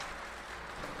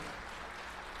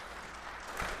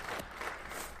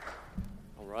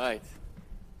right.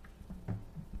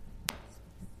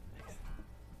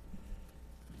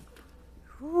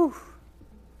 Whew.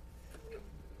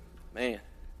 Man.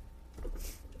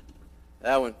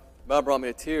 That one about brought me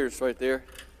to tears right there.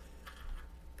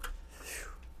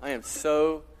 I am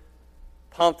so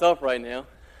pumped up right now.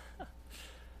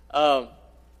 Well,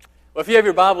 if you have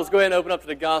your Bibles, go ahead and open up to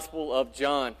the Gospel of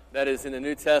John. That is in the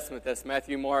New Testament. That's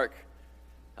Matthew, Mark,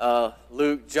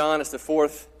 Luke, John. It's the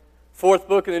fourth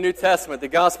book in the New Testament, the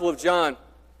Gospel of John.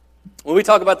 When we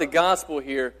talk about the gospel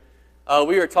here,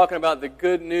 we are talking about the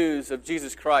good news of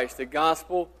Jesus Christ. The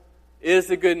gospel is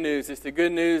the good news. It's the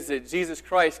good news that Jesus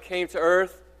Christ came to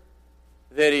earth,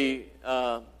 that He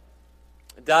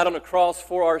died on the cross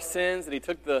for our sins, that He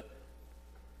took the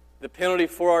penalty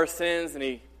for our sins, and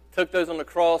He took those on the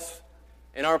cross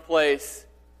in our place,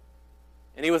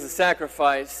 and He was a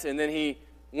sacrifice, and then He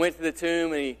went to the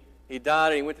tomb, and He died,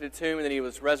 and He went to the tomb, and then He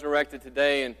was resurrected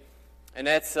today, and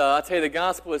that's, I tell you, the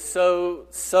gospel is so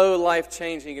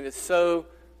life-changing, and it's so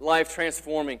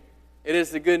life-transforming. It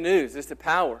is the good news. It's the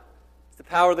power. It's the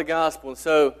power of the gospel. And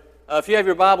so, if you have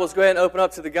your Bibles, go ahead and open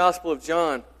up to the Gospel of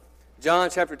John. John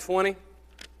chapter 20,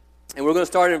 and we're going to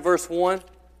start in verse 1.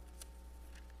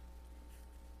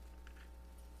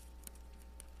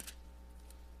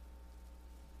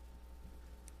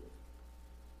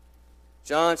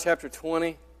 John chapter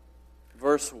 20,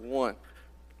 verse 1.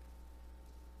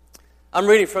 I'm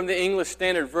reading from the English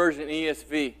Standard Version,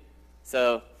 ESV.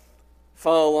 So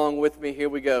follow along with me. Here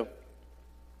we go.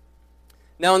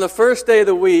 Now on the first day of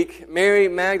the week, Mary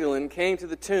Magdalene came to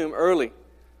the tomb early,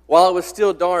 while it was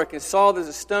still dark, and saw that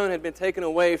the stone had been taken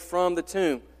away from the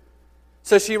tomb.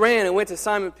 So she ran and went to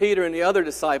Simon Peter and the other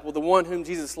disciple, the one whom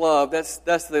Jesus loved. That's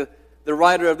the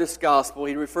writer of this gospel.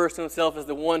 He refers to himself as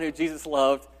the one who Jesus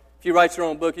loved. If you write your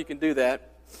own book, you can do that.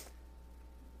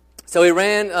 So she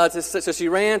ran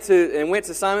and went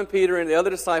to Simon Peter and the other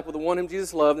disciple, the one whom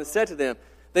Jesus loved, and said to them,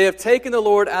 "They have taken the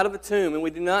Lord out of the tomb, and we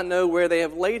do not know where they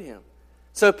have laid Him."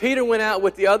 So Peter went out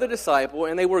with the other disciple,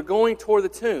 and they were going toward the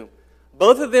tomb.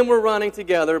 Both of them were running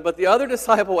together, but the other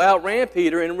disciple outran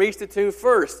Peter and reached the tomb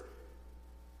first.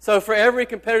 So for every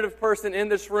competitive person in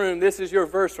this room, this is your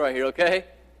verse right here, okay?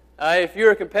 If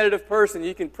you're a competitive person,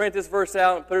 you can print this verse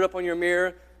out and put it up on your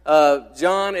mirror.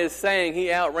 John is saying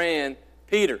he outran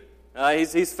Peter.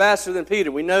 He's faster than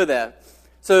Peter. We know that.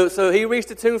 So he reached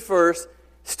the tomb first.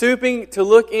 Stooping to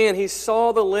look in, he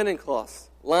saw the linen cloths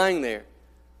lying there,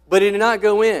 but he did not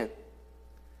go in.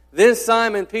 Then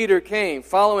Simon Peter came,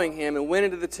 following him, and went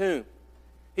into the tomb.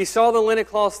 He saw the linen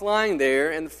cloths lying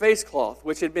there, and the face cloth,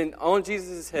 which had been on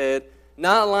Jesus' head,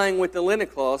 not lying with the linen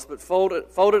cloths, but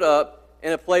folded up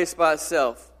in a place by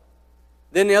itself.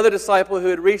 Then the other disciple who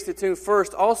had reached the tomb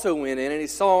first also went in, and he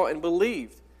saw and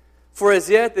believed. For as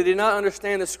yet they did not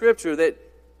understand the scripture that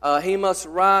He must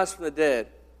rise from the dead.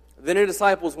 Then the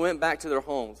disciples went back to their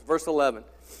homes. Verse 11.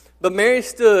 But Mary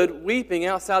stood weeping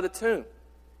outside the tomb.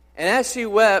 And as she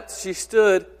wept, she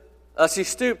stooped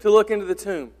to look into the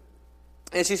tomb.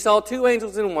 And she saw two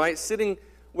angels in white sitting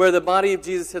where the body of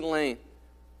Jesus had lain,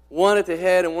 one at the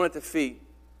head and one at the feet.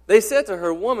 They said to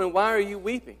her, "Woman, why are you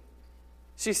weeping?"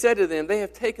 She said to them, "They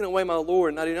have taken away my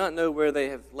Lord, and I do not know where they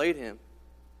have laid Him."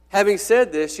 Having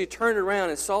said this, she turned around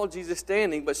and saw Jesus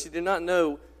standing, but she did not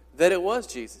know that it was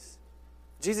Jesus.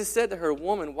 Jesus said to her,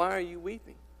 "Woman, why are you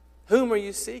weeping? Whom are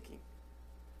you seeking?"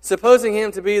 Supposing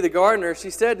Him to be the gardener, she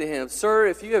said to Him, "Sir,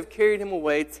 if you have carried Him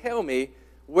away, tell me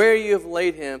where you have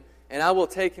laid Him, and I will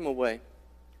take Him away."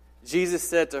 Jesus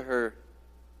said to her,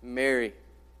 "Mary."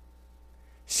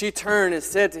 She turned and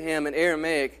said to Him in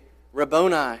Aramaic,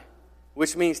 "Rabboni,"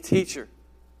 which means teacher.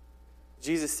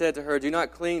 Jesus said to her, "Do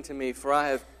not cling to me, for I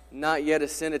have not yet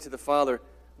ascended to the Father.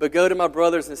 But go to my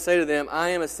brothers and say to them, I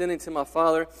am ascending to my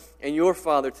Father and your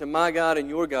Father, to my God and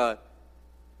your God."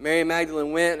 Mary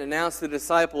Magdalene went and announced to the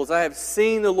disciples, "I have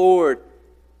seen the Lord,"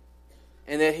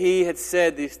 and that He had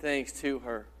said these things to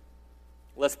her.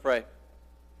 Let's pray.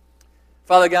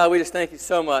 Father God, we just thank You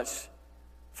so much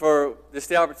for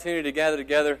the opportunity to gather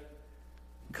together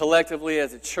collectively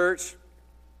as a church,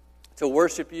 to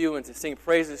worship You and to sing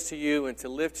praises to You and to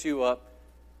lift You up.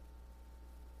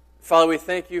 Father, we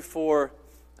thank You for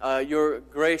Your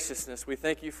graciousness. We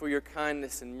thank You for Your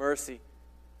kindness and mercy.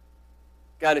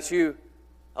 God, that You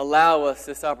allow us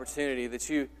this opportunity, that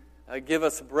You give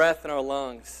us breath in our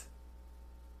lungs.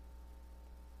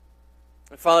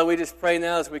 And Father, we just pray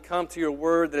now as we come to Your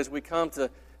Word, that as we come to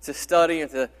study and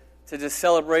to just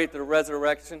celebrate the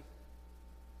resurrection,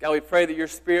 God, we pray that Your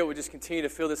Spirit would just continue to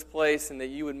fill this place and that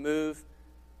You would move.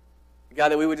 God,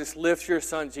 that we would just lift Your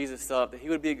Son Jesus up, that He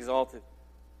would be exalted,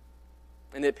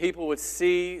 and that people would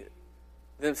see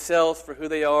themselves for who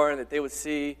they are, and that they would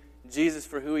see Jesus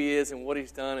for who He is and what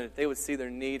He's done, and that they would see their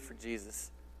need for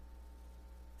Jesus.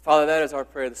 Father, that is our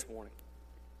prayer this morning.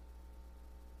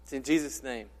 It's in Jesus'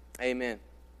 name. Amen.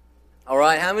 All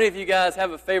right, how many of you guys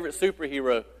have a favorite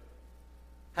superhero?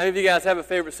 How many of you guys have a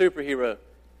favorite superhero?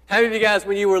 How many of you guys,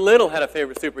 when you were little, had a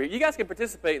favorite superhero? You guys can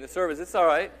participate in the service. It's all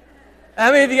right.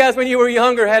 How many of you guys, when you were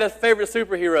younger, had a favorite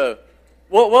superhero?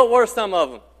 What were some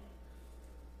of them?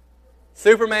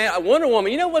 Superman, Wonder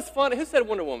Woman. You know what's funny? Who said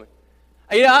Wonder Woman?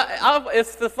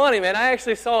 It's funny, man. I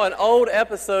actually saw an old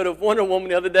episode of Wonder Woman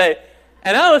the other day,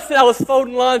 and I was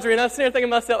folding laundry, and I was sitting there thinking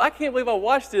to myself, I can't believe I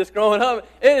watched this growing up.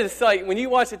 It is like, when you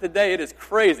watch it today, it is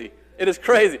crazy. It is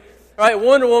crazy. All right,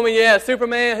 Wonder Woman, yeah.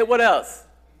 Superman, what else?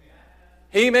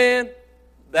 He-Man,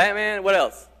 Batman, what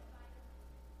else?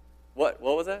 What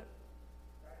was that?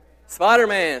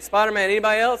 Spider-Man.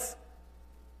 Anybody else?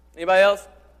 Anybody else?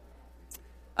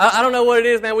 I don't know what it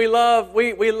is, man. We love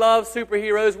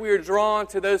superheroes. We are drawn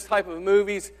to those type of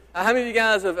movies. How many of you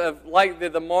guys have liked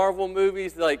the Marvel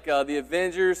movies, like the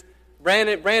Avengers?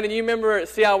 Brandon, you remember at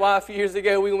CIY a few years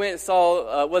ago, we went and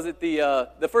saw, was it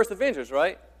the first Avengers,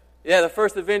 right? Yeah, the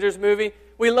first Avengers movie.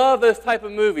 We love those type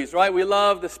of movies, right? We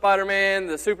love the Spider-Man,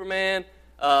 the Superman,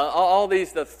 all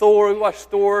these, the Thor. We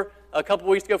watched Thor a couple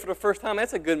weeks ago for the first time.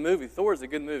 That's a good movie. Thor is a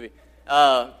good movie.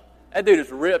 That dude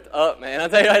is ripped up, man. I'll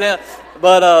tell you right now.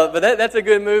 But that's a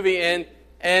good movie, and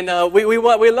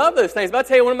we love those things. But I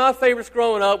tell you, one of my favorites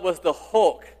growing up was the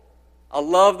Hulk. I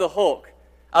love the Hulk.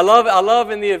 I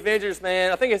love in the Avengers,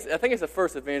 man. I think it's the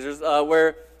first Avengers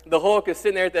where the Hulk is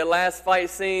sitting there at that last fight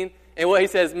scene, and what he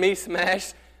says, me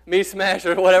smash,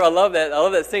 or whatever. I love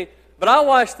that scene. But I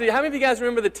watched how many of you guys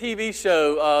remember the TV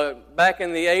show back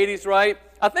in the 80s, right?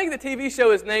 I think the TV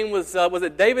show, his name was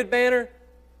it David Banner?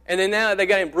 And then now they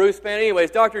got him Bruce Banner. Anyways,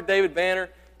 Dr. David Banner.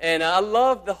 And I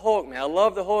love the Hulk, man. I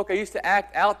love the Hulk. I used to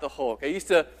act out the Hulk.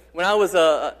 When I was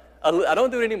I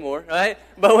don't do it anymore, right?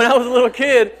 But when I was a little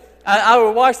kid, I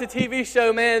would watch the TV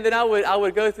show, man. And then I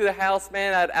would go through the house,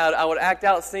 man. I would act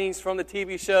out scenes from the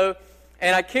TV show.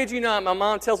 And I kid you not, my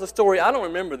mom tells a story. I don't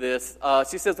remember this.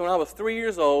 She says when I was 3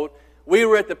 years old, we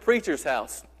were at the preacher's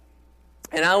house.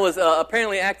 And I was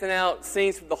apparently acting out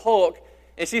scenes from the Hulk.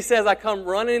 And she says I come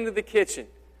running into the kitchen,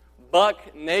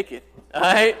 buck naked, all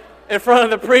right, in front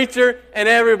of the preacher and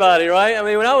everybody, right? I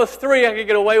mean, when I was 3, I could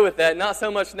get away with that. Not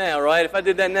so much now, right? If I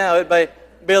did that now, it'd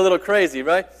be a little crazy,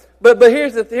 right? But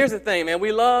here's the thing, man.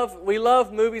 We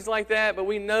love movies like that, but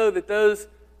we know that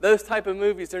those type of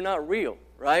movies, they're not real,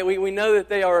 right? We know that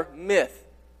they are myth.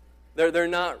 They're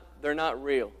not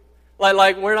real.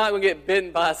 Like we're not going to get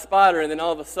bitten by a spider and then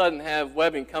all of a sudden have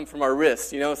webbing come from our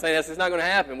wrists. You know what I'm saying? That's just not going to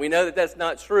happen. We know that that's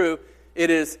not true. It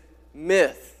is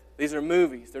myth. These are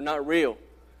movies. They're not real.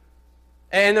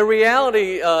 And the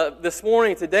reality this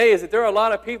morning, today, is that there are a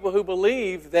lot of people who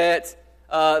believe that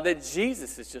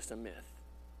Jesus is just a myth.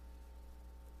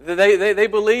 They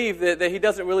believe that He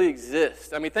doesn't really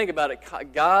exist. I mean, think about it.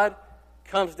 God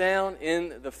comes down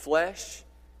in the flesh.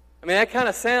 I mean, that kind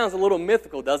of sounds a little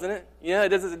mythical, doesn't it? Yeah,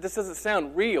 this doesn't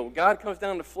sound real. God comes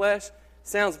down in the flesh.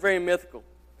 Sounds very mythical.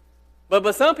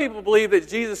 But some people believe that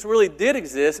Jesus really did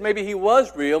exist. Maybe He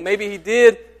was real. Maybe He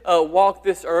did walk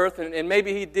this earth, and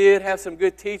maybe He did have some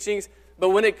good teachings. But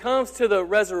when it comes to the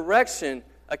resurrection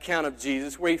account of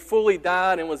Jesus, where He fully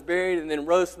died and was buried and then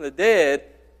rose from the dead,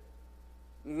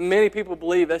 many people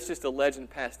believe that's just a legend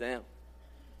passed down.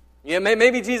 Yeah,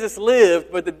 maybe Jesus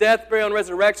lived, but the death, burial, and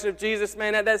resurrection of Jesus,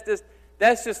 man,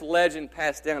 that's just legend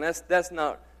passed down. That's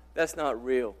not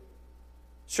real.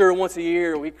 Sure, once a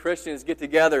year we Christians get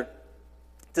together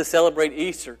to celebrate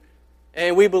Easter,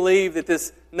 and we believe that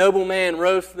this noble man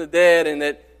rose from the dead, and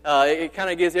that it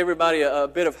kind of gives everybody a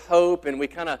bit of hope, and we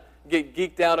kind of get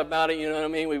geeked out about it. You know what I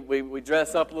mean? We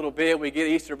dress up a little bit, we get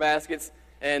Easter baskets,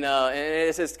 and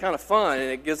it's just kind of fun, and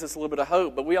it gives us a little bit of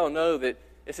hope. But we all know that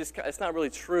it's not really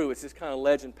true. It's just kind of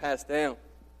legend passed down.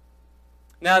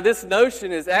 Now, this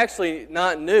notion is actually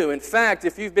not new. In fact,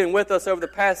 if you've been with us over the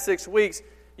past 6 weeks,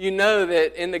 you know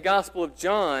that in the Gospel of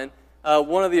John,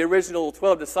 one of the original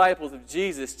 12 disciples of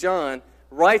Jesus, John,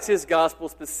 writes his Gospel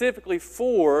specifically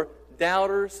for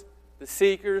doubters, the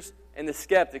seekers, and the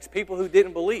skeptics, people who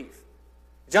didn't believe.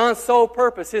 John's sole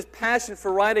purpose, his passion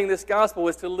for writing this Gospel,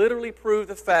 was to literally prove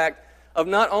the fact of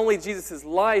not only Jesus'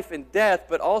 life and death,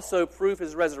 but also prove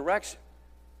His resurrection.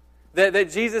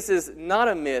 That Jesus is not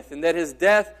a myth, and that His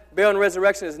death, burial, and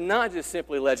resurrection is not just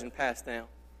simply legend passed down.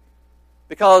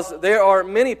 Because there are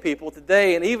many people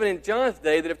today, and even in John's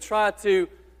day, that have tried to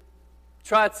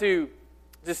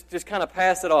just kind of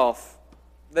pass it off.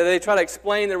 They try to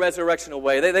explain the resurrection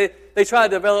away. They try to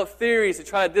develop theories to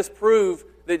try to disprove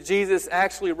that Jesus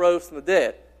actually rose from the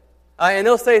dead. And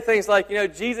they'll say things like,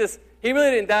 Jesus, he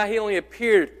really didn't die. He only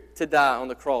appeared to die on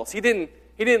the cross. He didn't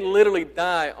literally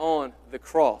die on the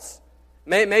cross.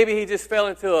 Maybe he just fell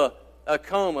into a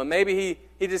coma. Maybe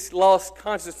he just lost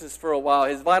consciousness for a while.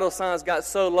 His vital signs got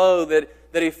so low that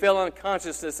he fell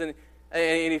unconsciousness and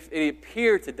he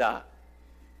appeared to die.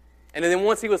 And then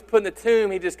once he was put in the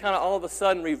tomb, he just kind of all of a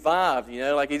sudden revived,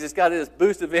 like he just got this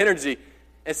boost of energy,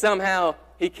 and somehow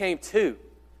he came to.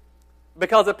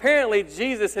 Because apparently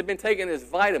Jesus had been taking his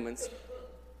vitamins,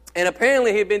 and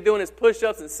apparently he had been doing his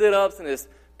push-ups and sit-ups and his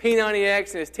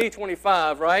P90X and his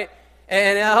T25, right?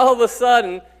 And all of a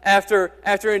sudden, after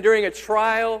enduring a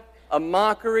trial, a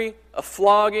mockery, a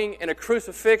flogging, and a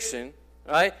crucifixion,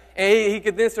 right? And he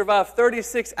could then survive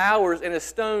 36 hours in a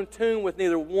stone tomb with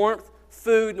neither warmth,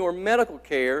 food, nor medical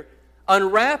care,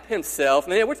 unwrap himself.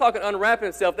 And we're talking unwrap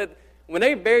himself. That when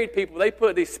they buried people, they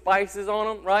put these spices on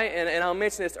them, right? And I'll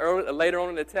mention this later on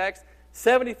in the text.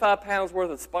 75 pounds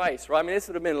worth of spice, right? I mean, this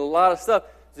would have been a lot of stuff.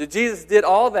 So Jesus did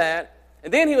all that,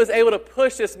 and then he was able to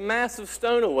push this massive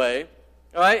stone away,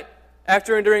 right?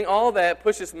 After enduring all that,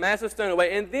 push this massive stone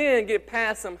away, and then get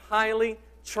past some highly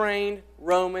trained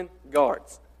Roman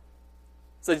guards.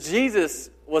 So Jesus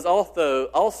was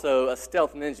also a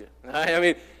stealth ninja. Right? I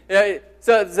mean,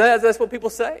 so that's what people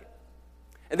say.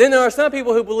 And then there are some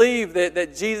people who believe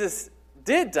that Jesus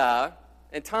did die,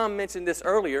 and Tom mentioned this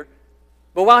earlier,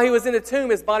 but while he was in the tomb,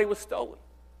 his body was stolen.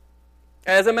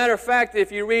 As a matter of fact,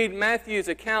 if you read Matthew's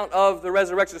account of the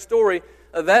resurrection story,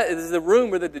 that is a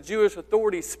rumor that the Jewish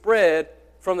authorities spread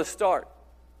from the start.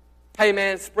 Hey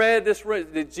man, spread this rumor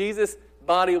that Jesus'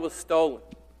 body was stolen.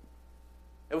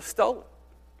 It was stolen.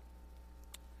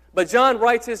 But John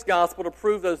writes his gospel to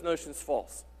prove those notions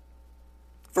false.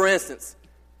 For instance,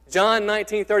 John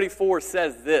 19:34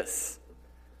 says this,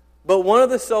 "But one of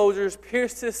the soldiers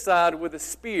pierced his side with a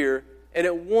spear, and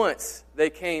at once there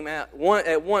came out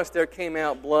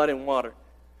blood and water."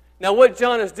 Now what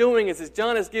John is doing is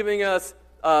John is giving us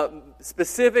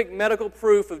specific medical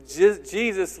proof of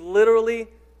Jesus literally,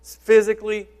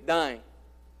 physically dying.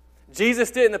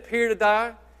 Jesus didn't appear to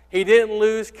die. He didn't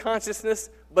lose consciousness,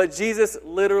 but Jesus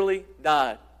literally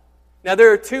died. Now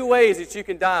there are two ways that you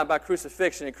can die by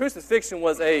crucifixion. And crucifixion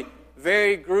was a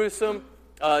very gruesome,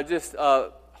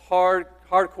 hardcore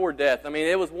death. I mean,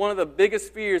 it was one of the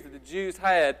biggest fears that the Jews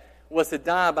had was to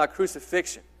die by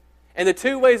crucifixion. And the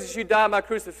two ways that you die by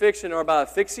crucifixion are by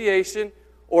asphyxiation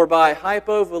or by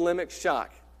hypovolemic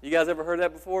shock. You guys ever heard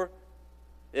that before?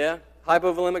 Yeah?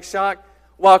 Hypovolemic shock.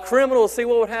 While criminals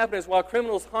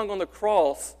hung on the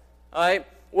cross, all right,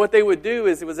 what they would do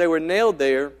is they were nailed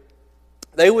there,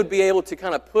 they would be able to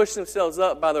kind of push themselves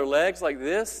up by their legs like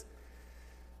this,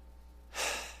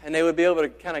 and they would be able to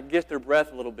kind of get their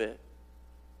breath a little bit.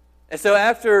 And so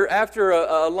after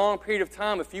a long period of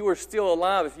time, if you were still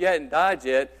alive, if you hadn't died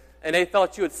yet, and they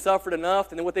thought you had suffered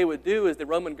enough, then what they would do is the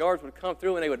Roman guards would come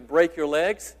through and they would break your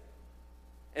legs,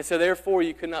 and so therefore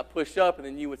you could not push up, and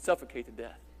then you would suffocate to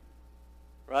death.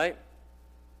 Right?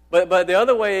 But the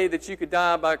other way that you could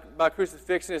die by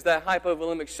crucifixion is that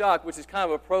hypovolemic shock, which is kind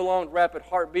of a prolonged rapid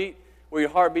heartbeat, where your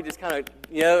heartbeat just kind of,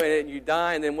 and you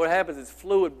die, and then what happens is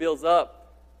fluid builds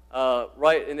up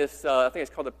right in this, I think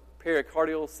it's called the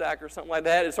pericardial sac or something like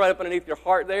that. It's right up underneath your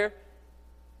heart there.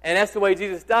 And that's the way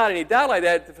Jesus died. And he died like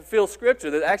that to fulfill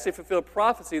Scripture, that actually fulfilled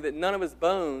prophecy that none of his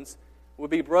bones would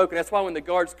be broken. That's why when the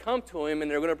guards come to him and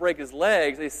they're going to break his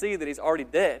legs, they see that he's already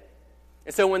dead.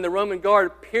 And so when the Roman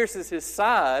guard pierces his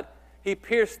side, he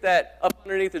pierced that up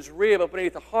underneath his rib, up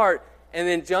underneath the heart, and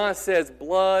then John says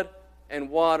blood and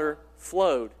water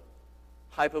flowed.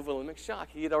 Hypovolemic shock.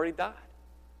 He had already died.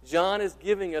 John is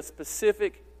giving us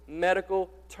specific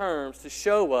medical terms to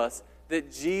show us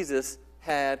that Jesus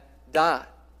had died.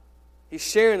 He's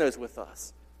sharing those with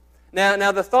us.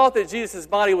 Now the thought that Jesus'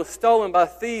 body was stolen by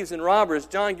thieves and robbers,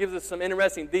 John gives us some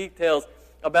interesting details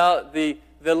about the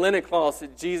linen cloths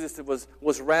that Jesus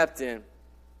was wrapped in.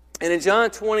 And in John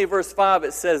 20, verse 5,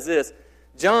 it says this,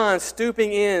 John,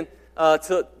 stooping in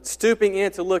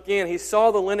to look in, he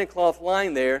saw the linen cloth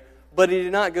lying there, but he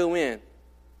did not go in.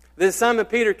 Then Simon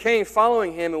Peter came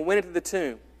following him and went into the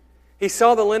tomb. He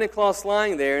saw the linen cloths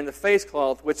lying there and the face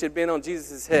cloth which had been on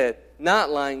Jesus' head,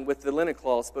 not lying with the linen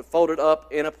cloths, but folded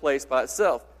up in a place by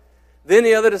itself. Then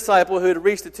the other disciple who had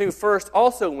reached the tomb first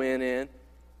also went in,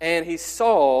 and he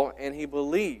saw and he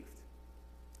believed.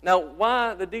 Now,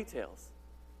 why the details?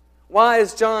 Why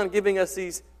is John giving us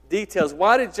these details?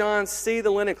 Why did John see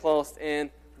the linen cloths and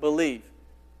believe?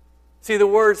 See, the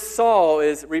word saw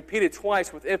is repeated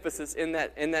twice with emphasis in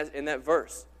that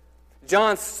verse.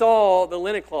 John saw the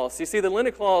linen cloths. You see, the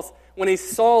linen cloths when he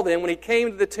saw them, when he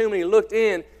came to the tomb and he looked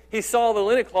in, he saw the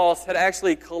linen cloths had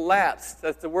actually collapsed.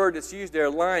 That's the word that's used there,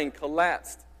 lying,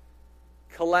 collapsed.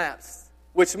 Collapsed.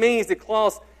 Which means the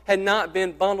cloths had not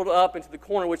been bundled up into the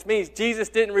corner, which means Jesus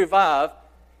didn't revive,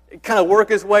 kind of work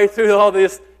his way through all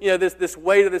this, this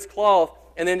weight of this cloth,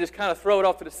 and then just kind of throw it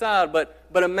off to the side. But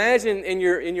imagine in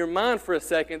your mind for a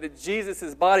second that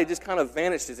Jesus' body just kind of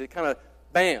vanishes. It kind of,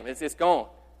 bam, it's gone.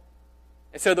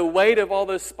 And so the weight of all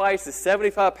those spices,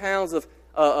 75 pounds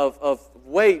of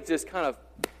weight, just kind of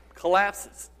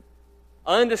collapses.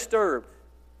 Undisturbed.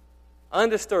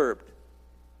 Undisturbed.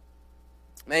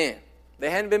 Man, they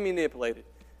hadn't been manipulated.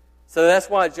 So that's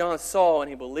why John saw and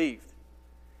he believed.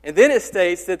 And then it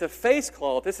states that the face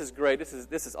cloth, this is great, this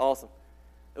is awesome.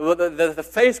 The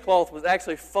face cloth was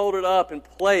actually folded up and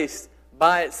placed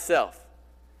by itself.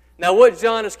 Now what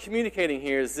John is communicating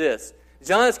here is this.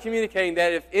 John is communicating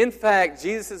that if in fact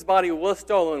Jesus' body was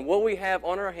stolen, what we have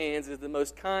on our hands is the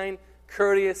most kind,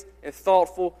 courteous, and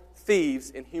thoughtful thieves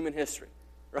in human history.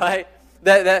 Right?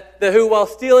 That who, while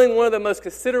stealing one of the most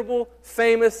considerable,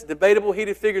 famous, debatable,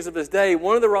 heated figures of his day,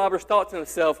 one of the robbers thought to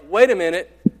himself, wait a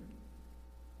minute,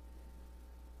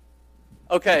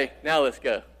 okay, now let's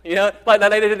go. Like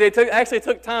they actually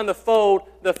took time to fold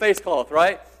the face cloth,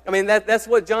 right? I mean, that's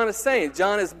what John is saying.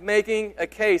 John is making a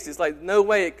case. It's like, no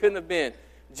way, it couldn't have been.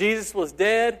 Jesus was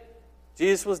dead.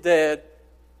 Jesus was dead.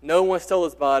 No one stole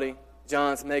his body.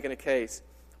 John's making a case.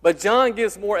 But John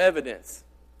gives more evidence.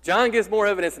 John gives more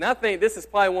evidence, and I think this is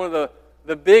probably one of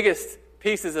the biggest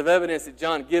pieces of evidence that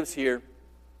John gives here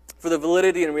for the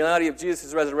validity and reality of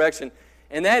Jesus' resurrection,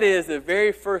 and that is the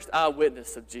very first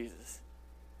eyewitness of Jesus.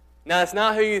 Now, it's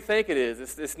not who you think it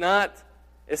is. It's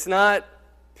not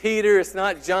Peter, it's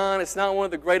not John, it's not one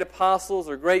of the great apostles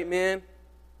or great men,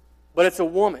 but it's a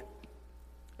woman.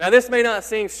 Now, this may not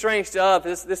seem strange to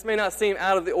us. This may not seem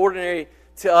out of the ordinary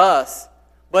to us,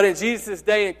 but in Jesus'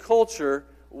 day and culture,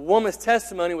 a woman's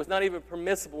testimony was not even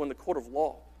permissible in the court of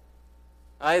law.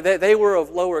 They were of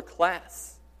lower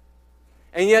class.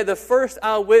 And yet the first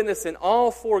eyewitness in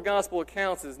all four gospel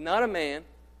accounts is not a man,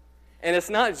 and it's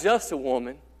not just a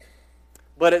woman,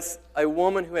 but it's a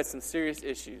woman who had some serious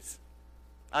issues.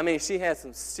 I mean, she had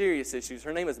some serious issues.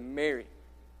 Her name is Mary.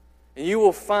 And you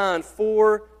will find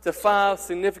 4 to 5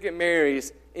 significant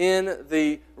Marys in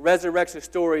the resurrection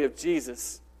story of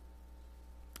Jesus.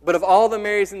 But of all the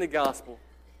Marys in the gospel,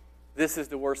 this is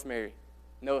the worst Mary.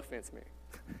 No offense, Mary.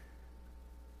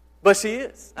 But she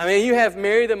is. I mean, you have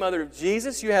Mary, the mother of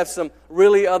Jesus. You have some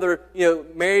really other,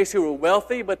 Marys who were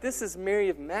wealthy. But this is Mary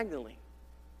of Magdalene.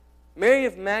 Mary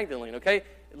of Magdalene, okay?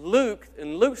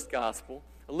 In Luke's gospel,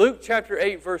 Luke chapter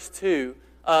 8, verse 2,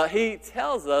 he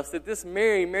tells us that this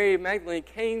Mary of Magdalene,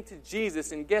 came to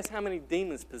Jesus, and guess how many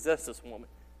demons possessed this woman?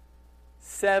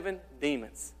 7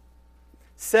 demons.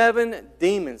 7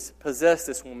 demons possessed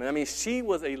this woman. I mean, she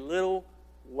was a little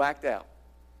whacked out.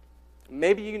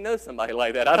 Maybe you know somebody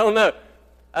like that. I don't know.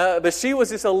 But she was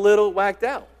just a little whacked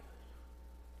out.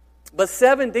 But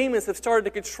 7 demons have started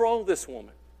to control this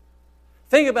woman.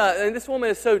 Think about it. And this woman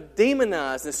is so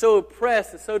demonized and so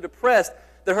oppressed and so depressed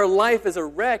that her life is a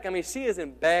wreck. I mean, she is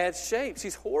in bad shape.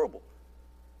 She's horrible.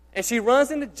 And she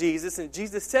runs into Jesus, and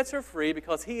Jesus sets her free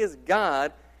because he is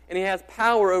God, and he has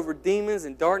power over demons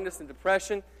and darkness and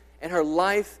depression, and her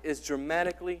life is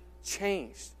dramatically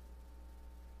changed.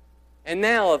 And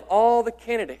now, of all the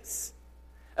candidates,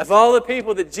 of all the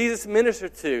people that Jesus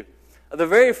ministered to, the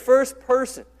very first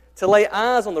person to lay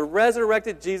eyes on the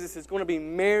resurrected Jesus is going to be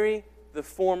Mary, the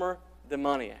former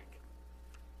demoniac.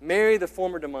 Mary, the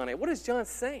former demoniac. What is John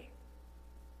saying?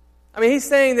 I mean, he's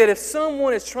saying that if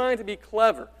someone is trying to be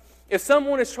clever, if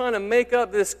someone is trying to make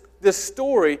up this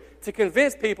story to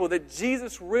convince people that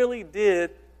Jesus really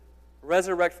did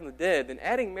resurrect from the dead, then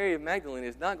adding Mary of Magdalene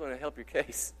is not going to help your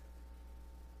case.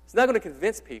 It's not going to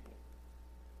convince people.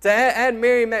 To add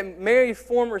Mary,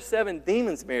 former 7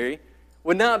 demons, Mary,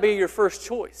 would not be your first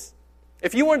choice.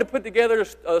 If you wanted to put together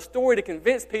a story to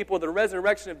convince people of the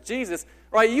resurrection of Jesus,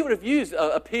 right, you would have used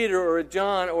a Peter or a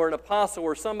John or an apostle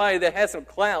or somebody that had some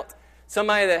clout,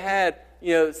 somebody that had,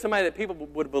 somebody that people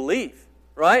would believe,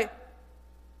 right?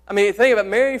 I mean, think about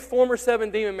Mary, former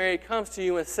 7 demon Mary, comes to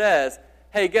you and says,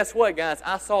 hey, guess what, guys?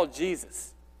 I saw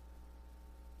Jesus.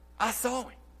 I saw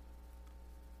him.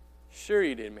 Sure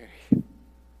you did, Mary.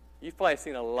 You've probably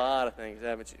seen a lot of things,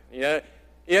 haven't you?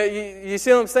 You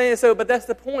see what I'm saying? But that's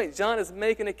the point. John is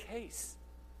making a case.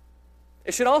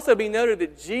 It should also be noted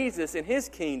that Jesus in his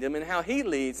kingdom and how he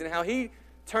leads and how he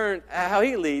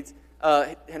leads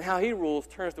and how he rules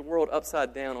turns the world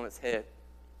upside down on its head.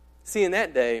 See, in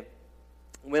that day,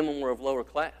 women were of lower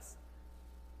class.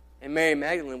 And Mary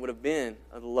Magdalene would have been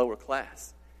of the lower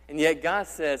class. And yet God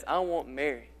says, I want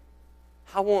Mary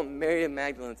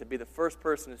Magdalene to be the first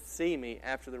person to see me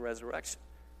after the resurrection.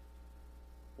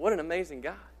 What an amazing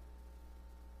God.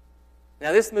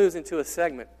 Now this moves into a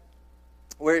segment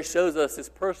where it shows us this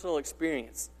personal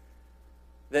experience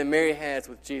that Mary has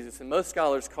with Jesus. And most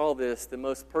scholars call this the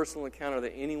most personal encounter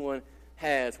that anyone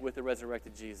has with the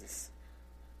resurrected Jesus.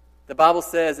 The Bible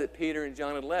says that Peter and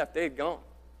John had left. They had gone.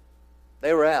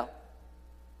 They were out.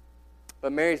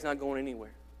 But Mary's not going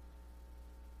anywhere.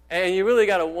 And you really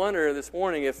got to wonder this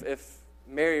morning if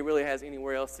Mary really has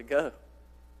anywhere else to go.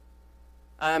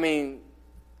 I mean,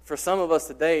 for some of us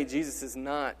today, Jesus is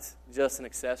not just an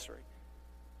accessory.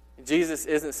 Jesus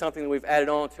isn't something that we've added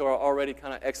on to our already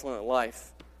kind of excellent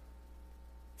life.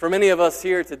 For many of us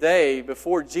here today,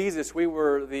 before Jesus, we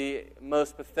were the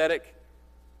most pathetic,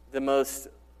 the most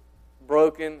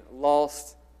broken,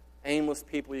 lost, aimless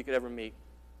people you could ever meet.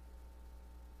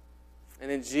 And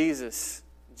then Jesus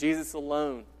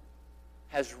alone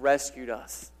has rescued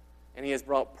us. And He has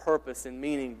brought purpose and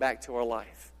meaning back to our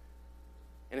life.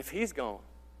 And if He's gone,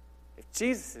 if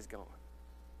Jesus is gone,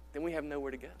 then we have nowhere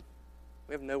to go.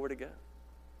 We have nowhere to go.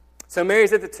 So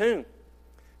Mary's at the tomb.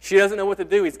 She doesn't know what to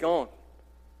do. He's gone.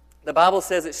 The Bible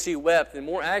says that she wept, and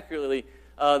more accurately,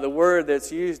 the word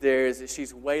that's used there is that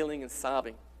she's wailing and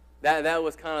sobbing. That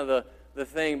was kind of the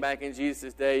thing back in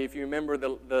Jesus' day. If you remember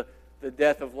the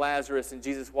death of Lazarus and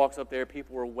Jesus walks up there,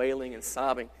 people were wailing and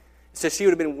sobbing. So she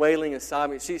would have been wailing and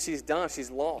sobbing. She's done.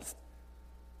 She's lost.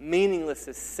 Meaningless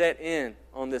has set in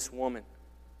on this woman.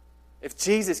 If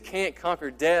Jesus can't conquer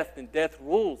death, then death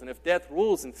rules. And if death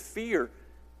rules, then fear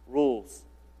rules.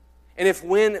 And if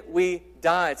when we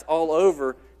die, it's all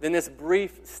over, then this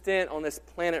brief stint on this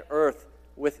planet Earth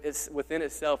within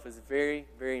itself is very,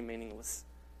 very meaningless.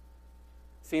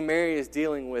 See, Mary is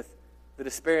dealing with the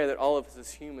despair that all of us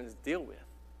as humans deal with.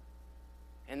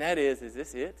 And that is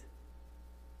this it?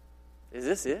 Is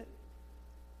this it?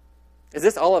 Is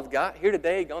this all I've got? Here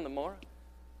today, gone tomorrow?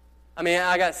 I mean,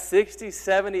 I got 60,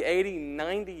 70, 80,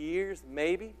 90 years,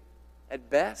 maybe, at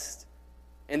best.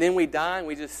 And then we die and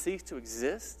we just cease to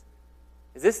exist?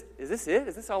 Is this it?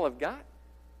 Is this all I've got?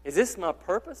 Is this my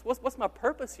purpose? What's my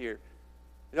purpose here?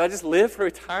 Do I just live for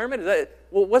retirement?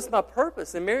 What's my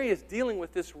purpose? And Mary is dealing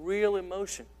with this real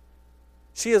emotion.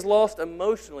 She is lost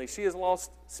emotionally. She is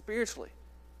lost spiritually.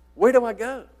 Where do I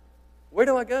go? Where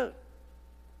do I go?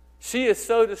 She is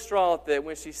so distraught that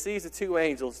when she sees the two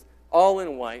angels, all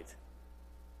in white,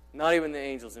 not even the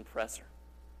angels impress her.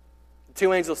 The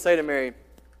two angels say to Mary,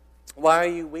 "Why are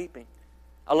you weeping?"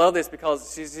 I love this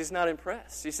because she's not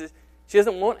impressed. She says she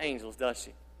doesn't want angels, does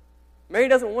she? Mary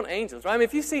doesn't want angels, right? I mean,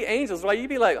 if you see angels, right, you'd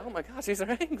be like, "Oh my gosh, these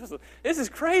are angels. This is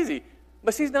crazy."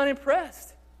 But she's not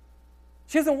impressed.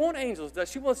 She doesn't want angels, does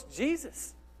she? She wants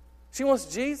Jesus. She wants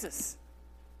Jesus.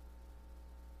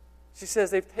 She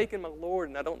says, "They've taken my Lord,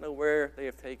 and I don't know where they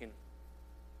have taken him."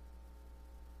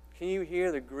 Can you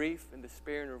hear the grief and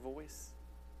despair in her voice?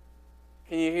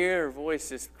 Can you hear her voice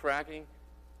just cracking,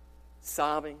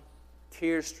 sobbing,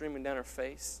 tears streaming down her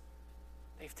face?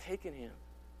 They've taken him.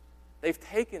 They've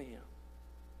taken him.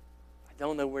 I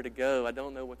don't know where to go. I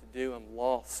don't know what to do. I'm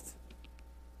lost.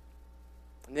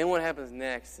 And then what happens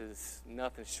next is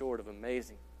nothing short of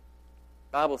amazing.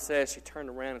 The Bible says she turned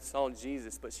around and saw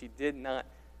Jesus, but she did not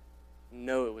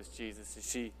know it was Jesus.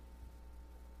 And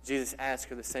Jesus asked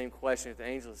her the same question that the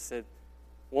angel said,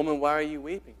 "Woman, why are you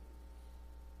weeping?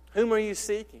 Whom are you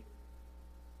seeking?"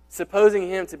 Supposing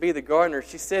him to be the gardener,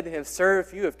 she said to him, "Sir,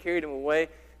 if you have carried him away,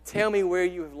 tell me where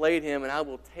you have laid him, and I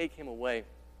will take him away."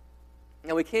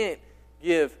 Now, we can't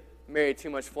give Mary too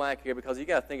much flack here because you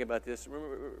got to think about this.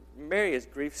 Remember, Mary is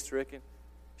grief-stricken.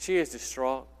 She is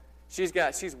distraught.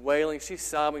 She's wailing. She's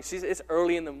sobbing. It's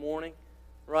early in the morning,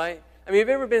 right? I mean, have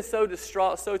you ever been so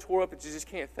distraught, so tore up that you just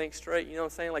can't think straight? You know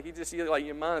what I'm saying? Like like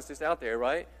your mind's just out there,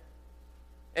 right?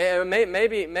 And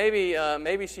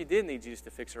maybe she did need Jesus to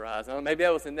fix her eyes. Maybe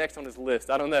that was the next on his list.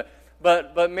 I don't know.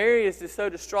 But Mary is just so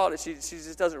distraught that she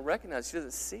just doesn't recognize. She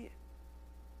doesn't see it.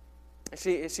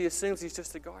 And she assumes he's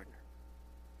just a gardener.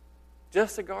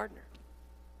 Just a gardener.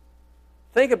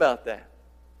 Think about that.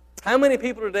 How many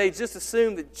people today just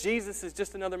assume that Jesus is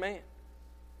just another man?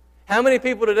 How many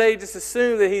people today just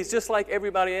assume that he's just like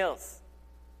everybody else?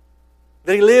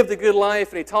 That he lived a good life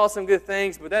and he taught some good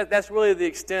things, but that's really the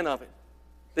extent of it.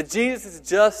 That Jesus is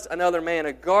just another man.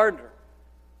 A gardener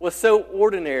was so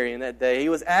ordinary in that day. He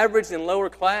was average and lower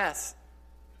class.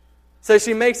 So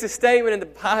she makes a statement, and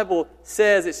the Bible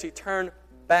says that she turned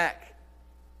back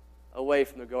away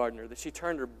from the gardener, that she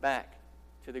turned her back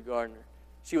to the gardener.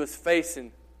 She was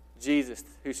facing Jesus,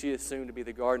 who she assumed to be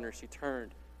the gardener. She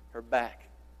turned her back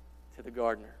to the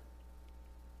gardener.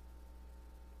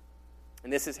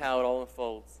 And this is how it all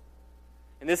unfolds.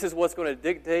 And this is what's going to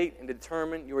dictate and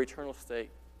determine your eternal state.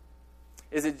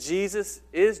 Is Jesus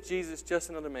just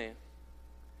another man?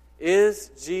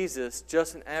 Is Jesus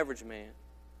just an average man?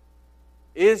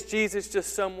 Is Jesus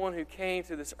just someone who came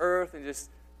to this earth and just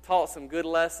taught some good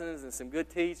lessons and some good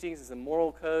teachings and some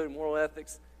moral code and moral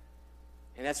ethics?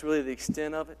 And that's really the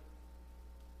extent of it?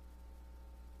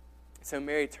 So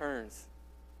Mary turns.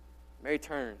 Mary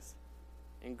turns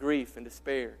in grief and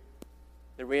despair.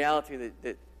 The reality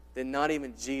that not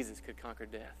even Jesus could conquer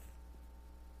death.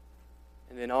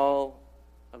 And then all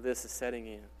of this is setting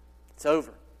in. It's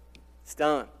over. It's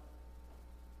done.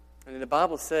 And then the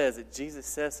Bible says that Jesus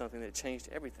says something that changed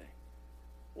everything.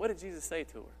 What did Jesus say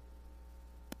to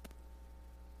her?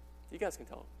 You guys can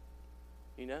talk.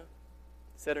 You know?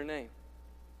 Said her name.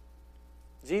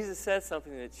 Jesus said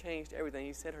something that changed everything.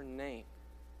 He said her name.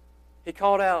 He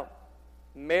called out,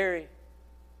 Mary.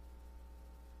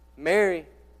 Mary.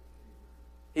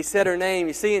 He said her name.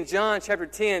 You see, in John chapter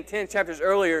 10 chapters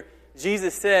earlier,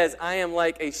 Jesus says, I am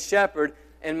like a shepherd,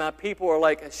 and my people are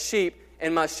like a sheep,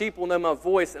 and my sheep will know my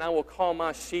voice, and I will call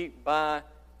my sheep by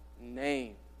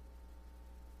name.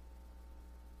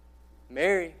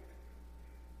 Mary.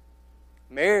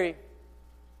 Mary.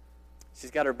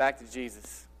 She's got her back to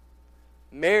Jesus.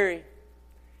 Mary.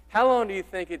 How long do you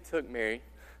think it took Mary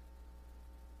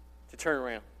to turn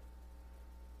around?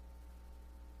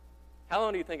 How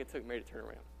long do you think it took Mary to turn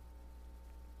around?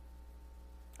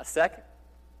 A second?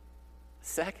 A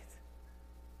second?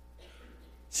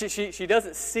 She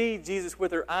doesn't see Jesus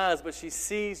with her eyes, but she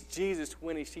sees Jesus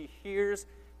when she hears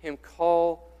him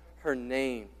call her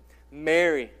name.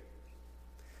 Mary.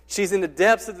 She's in the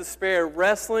depths of despair,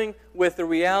 wrestling with the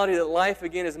reality that life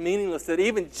again is meaningless, that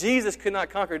even Jesus could not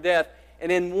conquer death.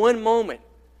 And in one moment,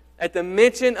 at the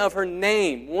mention of her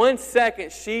name, 1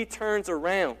 second, she turns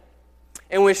around.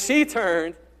 And when she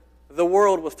turned, the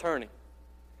world was turning.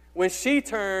 When she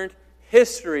turned,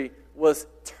 history was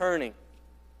turning.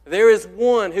 There is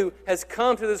one who has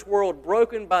come to this world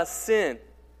broken by sin.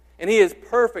 And he is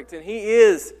perfect, and he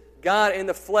is God in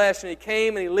the flesh. And he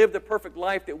came and he lived a perfect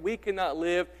life that we could not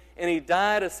live. And he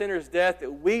died a sinner's death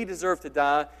that we deserve to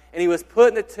die. And he was put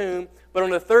in the tomb. But on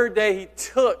the third day, he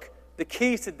took the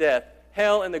keys to death,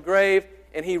 hell, and the grave.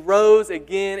 And he rose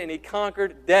again, and he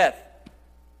conquered death.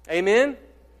 Amen?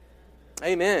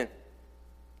 Amen.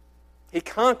 He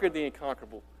conquered the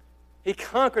inconquerable. He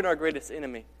conquered our greatest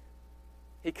enemy.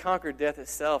 He conquered death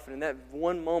itself. And in that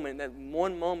one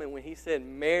moment when he said,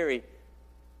 Mary,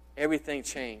 everything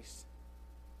changed.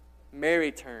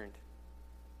 Mary turned.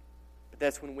 But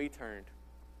that's when we turned.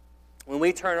 When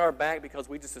we turn our back because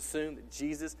we just assume that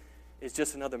Jesus is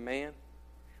just another man.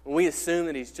 When we assume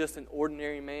that he's just an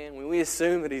ordinary man. When we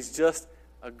assume that he's just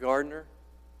a gardener.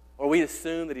 Or we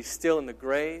assume that he's still in the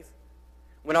grave.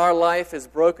 When our life is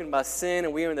broken by sin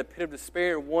and we are in the pit of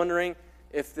despair wondering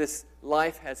if this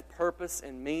life has purpose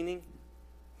and meaning,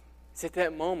 it's at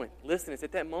that moment, listen, it's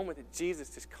at that moment that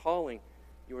Jesus is calling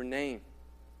your name.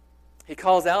 He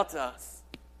calls out to us.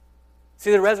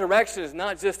 See, the resurrection is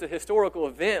not just a historical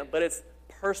event, but it's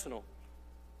personal.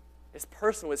 It's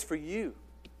personal. It's for you.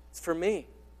 It's for me.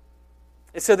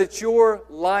 It's so that your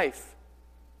life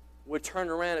would turn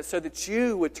around. It's so that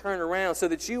you would turn around, so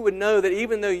that you would know that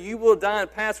even though you will die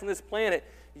and pass from this planet,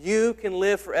 you can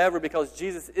live forever because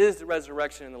Jesus is the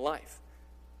resurrection and the life.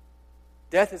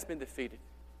 Death has been defeated.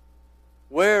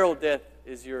 Where, O death,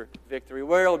 is your victory?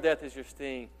 Where, O death, is your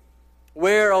sting?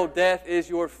 Where, O death, is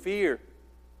your fear?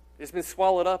 It's been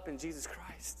swallowed up in Jesus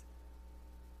Christ.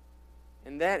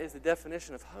 And that is the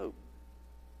definition of hope.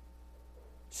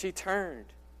 She turned.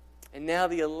 And now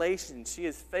the elation, she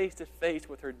is face to face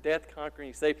with her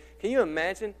death-conquering Savior. Can you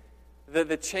imagine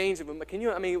the change of them?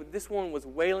 This woman was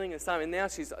wailing and sobbing, and now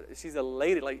she's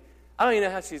elated. Like, I don't even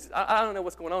know how I don't know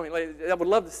what's going on. Like, I would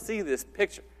love to see this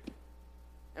picture.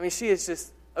 I mean, she is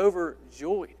just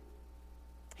overjoyed.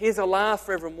 He is alive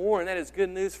forevermore, and that is good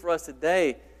news for us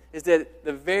today, is that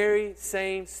the very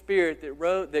same Spirit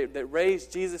that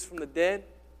raised Jesus from the dead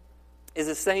is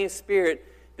the same Spirit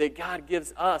that God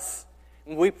gives us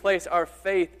when we place our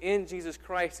faith in Jesus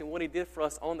Christ and what he did for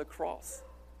us on the cross.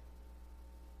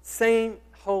 Same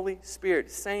Holy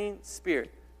Spirit, same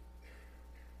Spirit.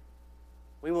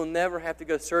 We will never have to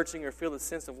go searching or feel the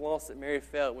sense of loss that Mary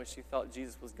felt when she thought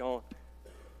Jesus was gone.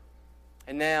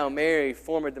 And now Mary,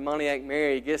 former demoniac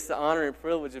Mary, gets the honor and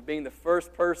privilege of being the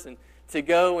first person to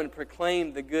go and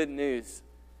proclaim the good news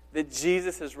that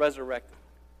Jesus is resurrected.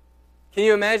 Can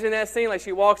you imagine that scene? Like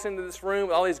she walks into this room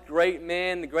with all these great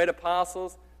men, the great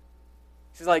apostles.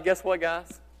 She's like, guess what,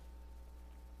 guys?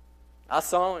 I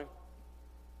saw him.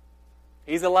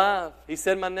 He's alive. He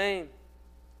said my name.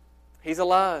 He's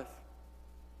alive.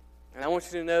 And I want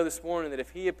you to know this morning that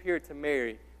if He appeared to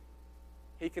Mary,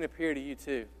 He can appear to you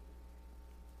too.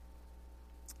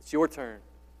 It's your turn.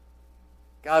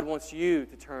 God wants you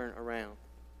to turn around.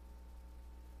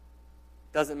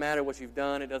 It doesn't matter what you've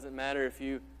done. It doesn't matter if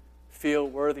you feel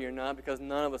worthy or not, because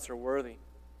none of us are worthy.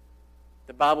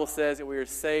 The Bible says that we are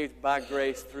saved by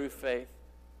grace through faith.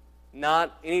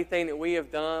 Not anything that we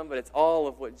have done, but it's all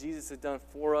of what Jesus has done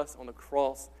for us on the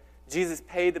cross. Jesus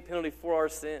paid the penalty for our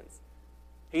sins.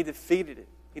 He defeated it.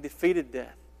 He defeated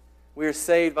death. We are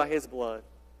saved by His blood.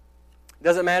 It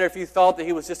doesn't matter if you thought that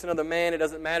He was just another man. It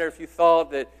doesn't matter if you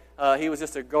thought that He was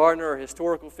just a gardener or a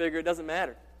historical figure. It doesn't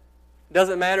matter. It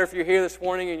doesn't matter if you're here this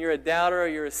morning and you're a doubter or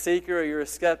you're a seeker or you're a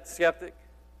skeptic.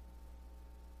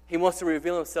 He wants to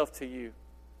reveal Himself to you.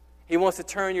 He wants to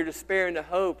turn your despair into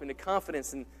hope, into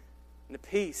confidence, and into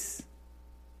peace.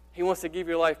 He wants to give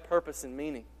your life purpose and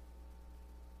meaning.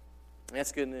 And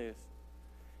that's good news.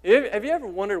 Have you ever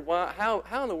wondered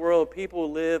how in the world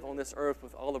people live on this earth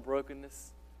with all the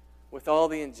brokenness, with all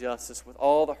the injustice, with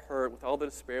all the hurt, with all the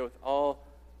despair, with all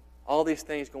these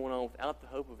things going on without the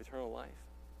hope of eternal life?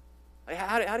 Like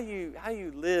how do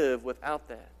you live without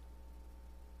that?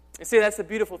 And see, that's the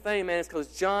beautiful thing, man, is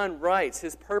because John writes,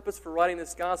 his purpose for writing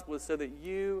this gospel is so that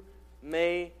you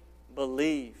may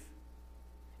believe.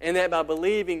 And that by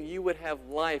believing, you would have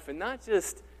life. And not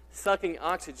just sucking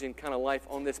oxygen kind of life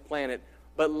on this planet,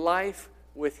 but life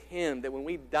with Him. That when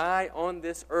we die on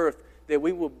this earth, that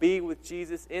we will be with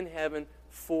Jesus in heaven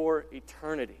for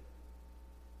eternity.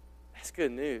 That's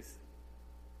good news.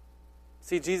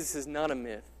 See, Jesus is not a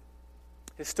myth.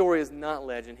 His story is not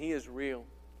legend. He is real.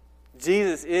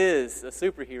 Jesus is a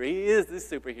superhero. He is the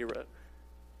superhero.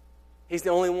 He's the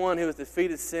only one who has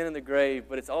defeated sin in the grave,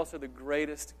 but it's also the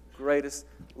greatest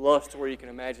love story you can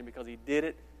imagine, because He did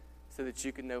it so that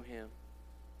you can know Him.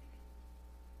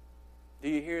 Do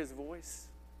you hear His voice?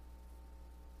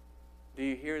 Do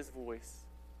you hear His voice?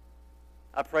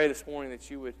 I pray this morning that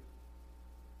you would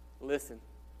listen.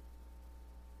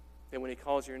 That when He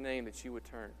calls your name, that you would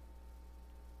turn.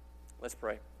 Let's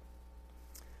pray.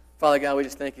 Father God, we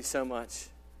just thank You so much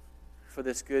for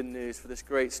this good news, for this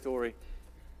great story,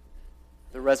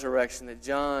 the resurrection, that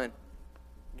John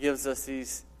gives us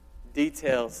these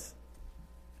details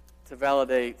to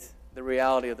validate the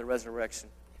reality of the resurrection.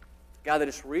 God, that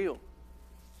it's real.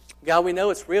 God, we know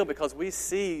it's real because we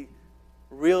see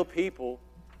real people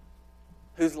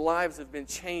whose lives have been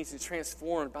changed and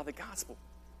transformed by the gospel.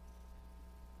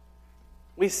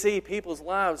 We see people's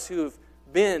lives who have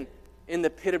been in the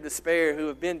pit of despair, who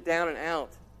have been down and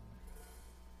out.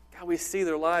 God, we see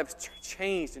their lives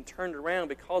changed and turned around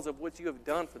because of what You have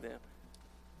done for them.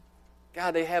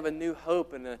 God, they have a new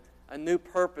hope and a new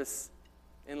purpose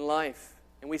in life,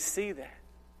 and we see that.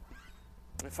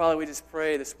 And Father, we just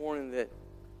pray this morning that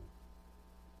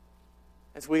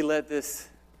as we let this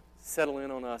settle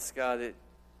in on us, God, that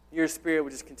Your Spirit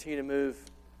would just continue to move.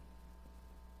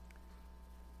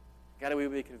 God, that we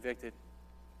would be convicted.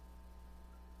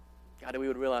 God, that we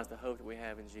would realize the hope that we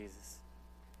have in Jesus.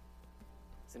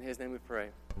 It's in His name we pray.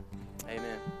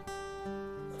 Amen.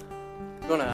 We're going to